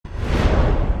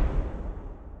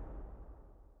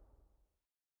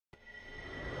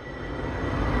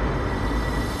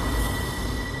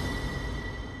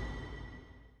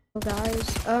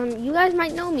Guys, you guys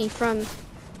might know me from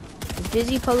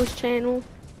Dizzy Po's channel.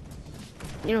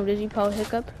 You know, Dizzy Po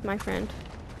Hiccup, my friend.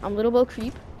 I'm Little Bo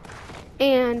Creep,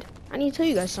 and I need to tell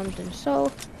you guys something.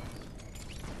 So,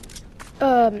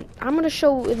 I'm gonna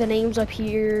show the names up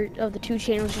here of the two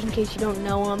channels just in case you don't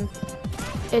know them.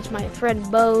 It's my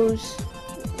friend Bo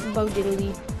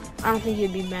Diddley. I don't think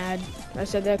he'd be mad I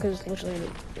said that because it's literally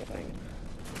the thing.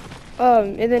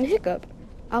 And then Hiccup.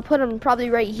 I'll put him probably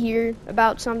right here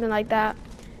about something like that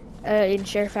in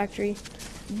Share Factory.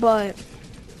 But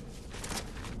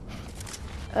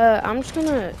I'm just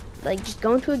gonna just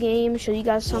go into a game, show you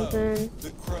guys something.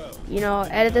 You know,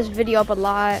 edit this video up a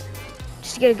lot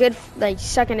just to get a good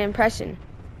second impression.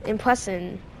 Yeah.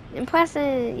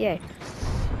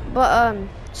 But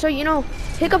so you know,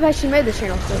 Hiccup actually made this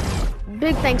channel, so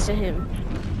big thanks to him.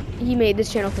 He made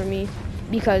this channel for me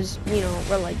because, you know,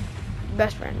 we're like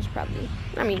best friends probably.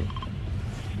 I mean,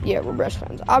 yeah, we're best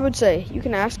friends. I would say you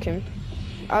can ask him.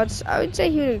 I would say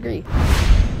he would agree.